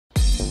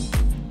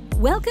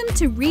Welcome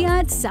to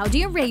Riyadh,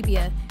 Saudi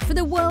Arabia, for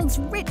the world's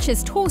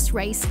richest horse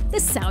race, the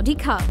Saudi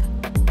Cup.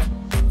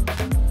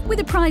 With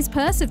a prize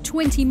purse of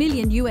 $20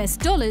 million,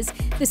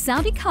 the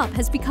Saudi Cup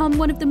has become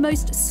one of the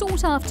most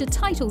sought-after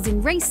titles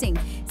in racing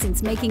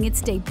since making its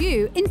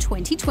debut in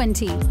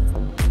 2020.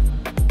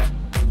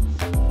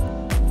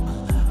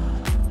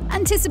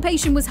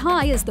 Anticipation was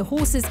high as the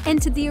horses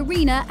entered the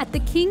arena at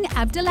the King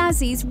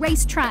Abdulaziz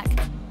racetrack.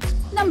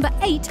 Number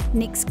 8,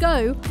 Nix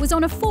Go, was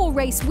on a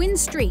 4-race win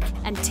streak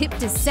and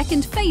tipped as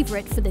second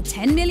favourite for the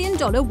 $10 million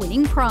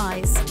winning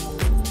prize.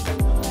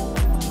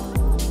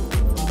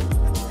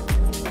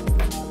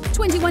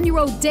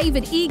 21-year-old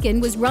David Egan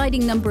was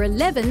riding number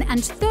 11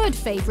 and third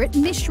favourite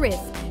Mishrif,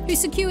 who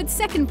secured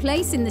second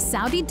place in the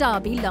Saudi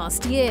Derby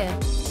last year.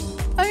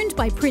 Owned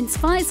by Prince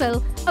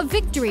Faisal, a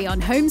victory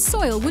on home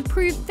soil would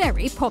prove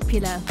very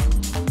popular.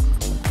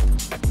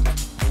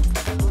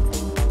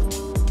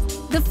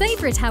 The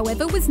favourite,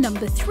 however, was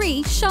number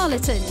 3,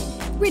 Charlatan.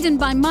 Ridden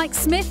by Mike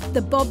Smith,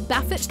 the Bob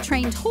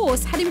Baffert-trained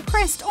horse had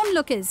impressed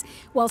onlookers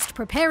whilst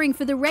preparing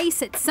for the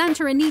race at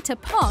Santa Anita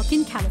Park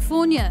in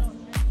California.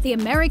 The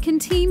American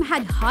team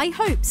had high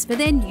hopes for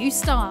their new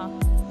star.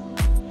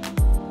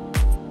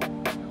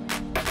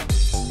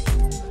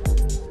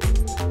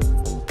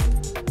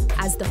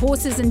 As the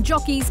horses and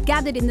jockeys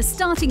gathered in the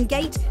starting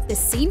gate, the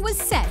scene was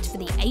set for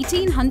the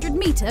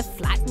 1,800-metre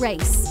flat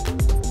race.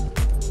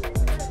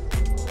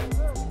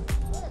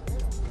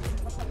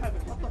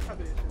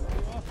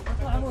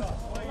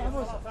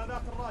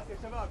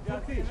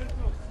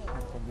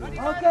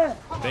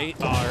 They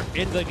are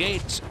in the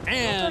gates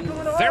and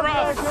they're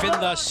off in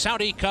the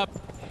Saudi Cup.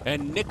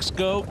 And Nix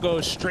Go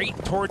goes straight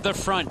toward the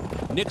front.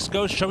 Nix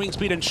Go showing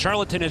speed, and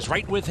Charlatan is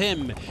right with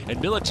him. And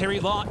Military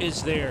Law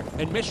is there.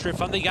 And Mishrif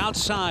on the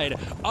outside.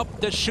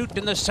 Up the chute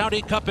in the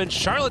Saudi Cup, and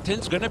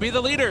Charlatan's going to be the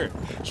leader.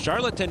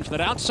 Charlatan from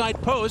that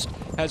outside post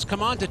has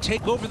come on to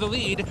take over the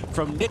lead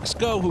from Nix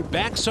Go, who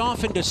backs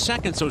off into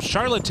second. So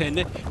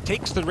Charlatan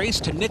takes the race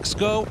to Nix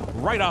Go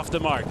right off the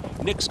mark.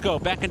 Nix Go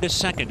back into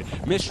second.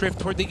 Mishrif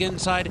toward the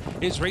inside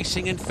is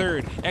racing in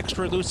third.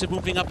 Extra Elusive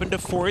moving up into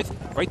fourth.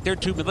 Right there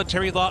to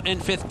Military Law in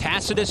fifth.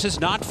 Tacitus is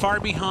not far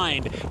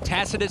behind.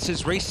 Tacitus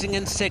is racing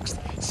in sixth.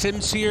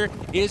 Sincere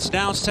is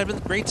now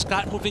seventh. Great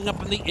Scott moving up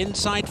on the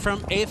inside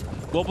from eighth.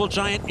 Global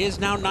Giant is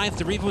now ninth.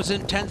 The Reeve was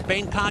in 10th.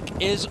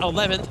 Bangkok is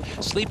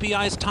 11th. Sleepy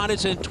Eyes Todd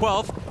is in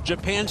 12th.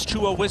 Japan's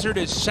 2-0 Wizard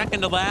is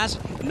second to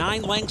last.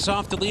 9 lengths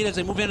off the lead as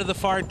they move into the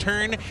far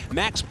turn.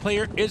 Max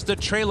Player is the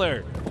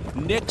trailer.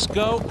 Nix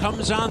Go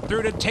comes on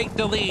through to take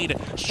the lead.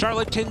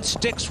 Charlatan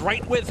sticks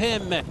right with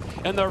him.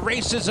 And the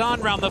race is on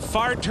round the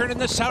far turn in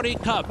the Saudi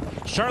Cup.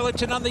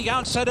 Charlatan on the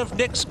outside of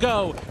Nix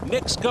Go.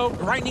 Nix Go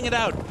grinding it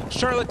out.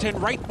 Charlatan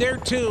right there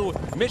too.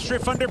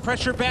 Mishrif under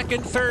pressure back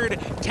in third.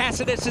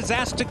 Tacitus is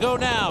asked to go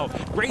now.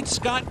 Great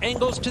Scott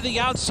angles to the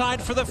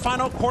outside for the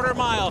final quarter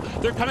mile.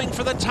 They're coming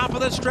for the top of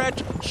the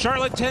stretch.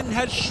 Charlatan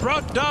has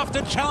shrugged off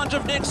the challenge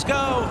of Nix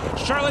Go.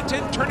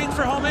 Charlatan turning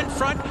for home in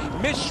front.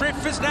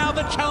 Mishrif is now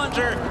the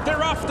challenger.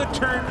 They're off the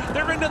turn.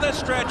 They're into the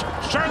stretch.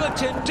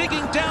 Charlatan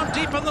digging down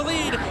deep on the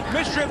lead.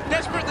 Mishrif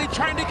desperately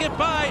trying to get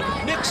by.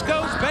 Nix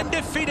Go's been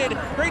defeated.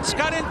 Great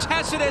Scott and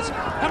Tacitus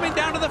coming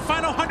down to the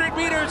final 100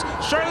 meters.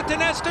 Charlatan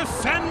has to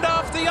fend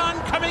off the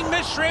oncoming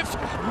Mishrif.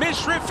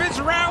 Mishrif is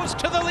roused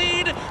to the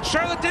lead.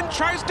 Charlatan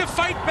tries to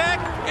fight back.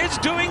 Is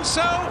doing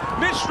so.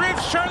 Mishrif,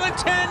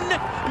 Charlatan.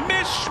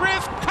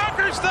 Mishrif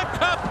conquers the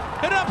cup.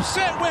 An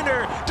upset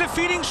winner,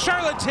 defeating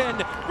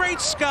Charlatan. Great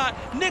Scott.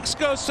 Nix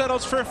Go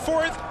settles for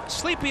fourth.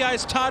 Sleepy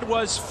Eyes Todd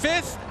was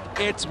fifth.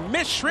 It's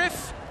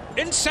Mishrif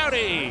in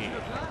Saudi.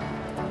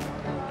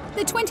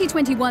 The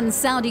 2021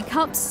 Saudi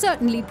Cup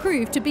certainly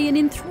proved to be an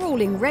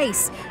enthralling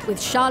race,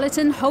 with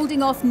Charlatan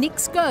holding off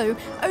Nix Go,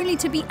 only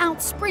to be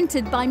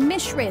out-sprinted by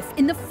Mishrif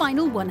in the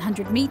final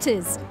 100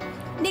 metres.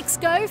 Nix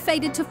Go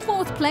faded to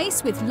fourth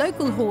place, with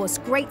local horse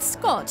Great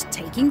Scott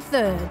taking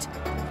third.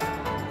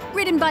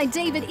 Ridden by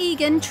David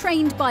Egan,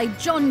 trained by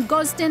John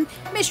Gosden,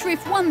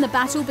 Mishrif won the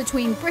battle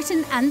between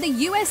Britain and the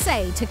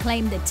USA to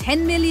claim the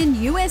 $10 million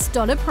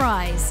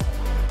prize.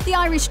 The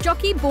Irish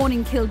jockey, born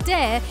in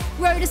Kildare,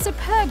 rode a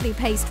superbly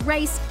paced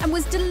race and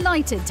was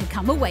delighted to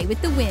come away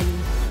with the win.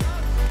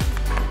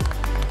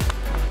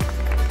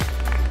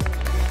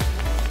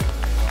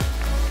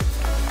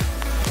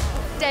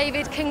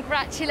 David,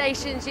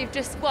 congratulations, you've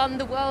just won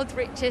the world's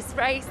richest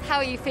race. How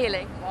are you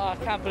feeling? Oh, I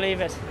can't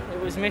believe it. It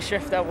was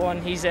Mishrif that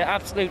won. He's an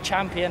absolute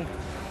champion.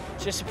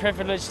 It's just a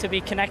privilege to be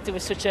connected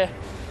with such a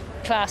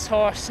class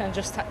horse, and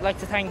just like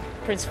to thank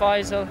Prince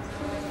Faisal,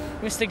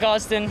 Mr.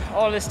 Gosden,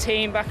 all his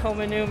team back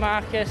home in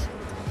Newmarket.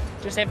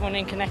 Just everyone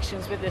in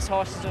connections with this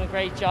horse has done a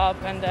great job,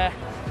 and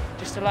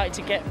just delighted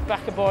to get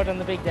back aboard on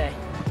the big day.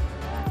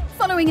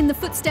 Following in the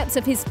footsteps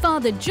of his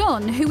father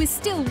John, who is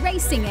still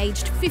racing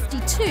aged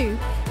 52,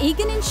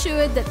 Egan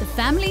ensured that the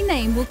family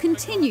name will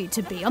continue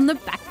to be on the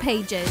back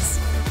pages.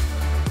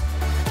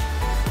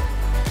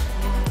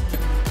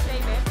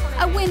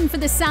 A win for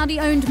the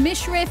Saudi-owned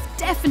Mishrif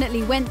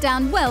definitely went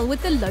down well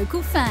with the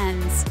local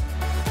fans.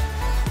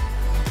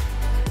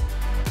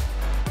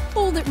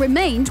 All that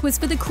remained was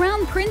for the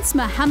Crown Prince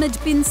Mohammed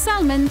bin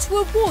Salman to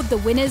award the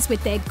winners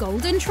with their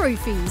golden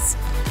trophies.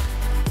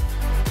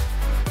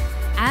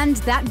 And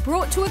that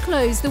brought to a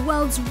close the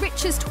world's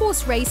richest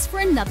horse race for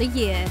another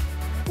year.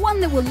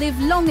 One that will live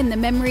long in the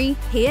memory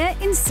here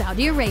in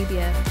Saudi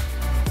Arabia.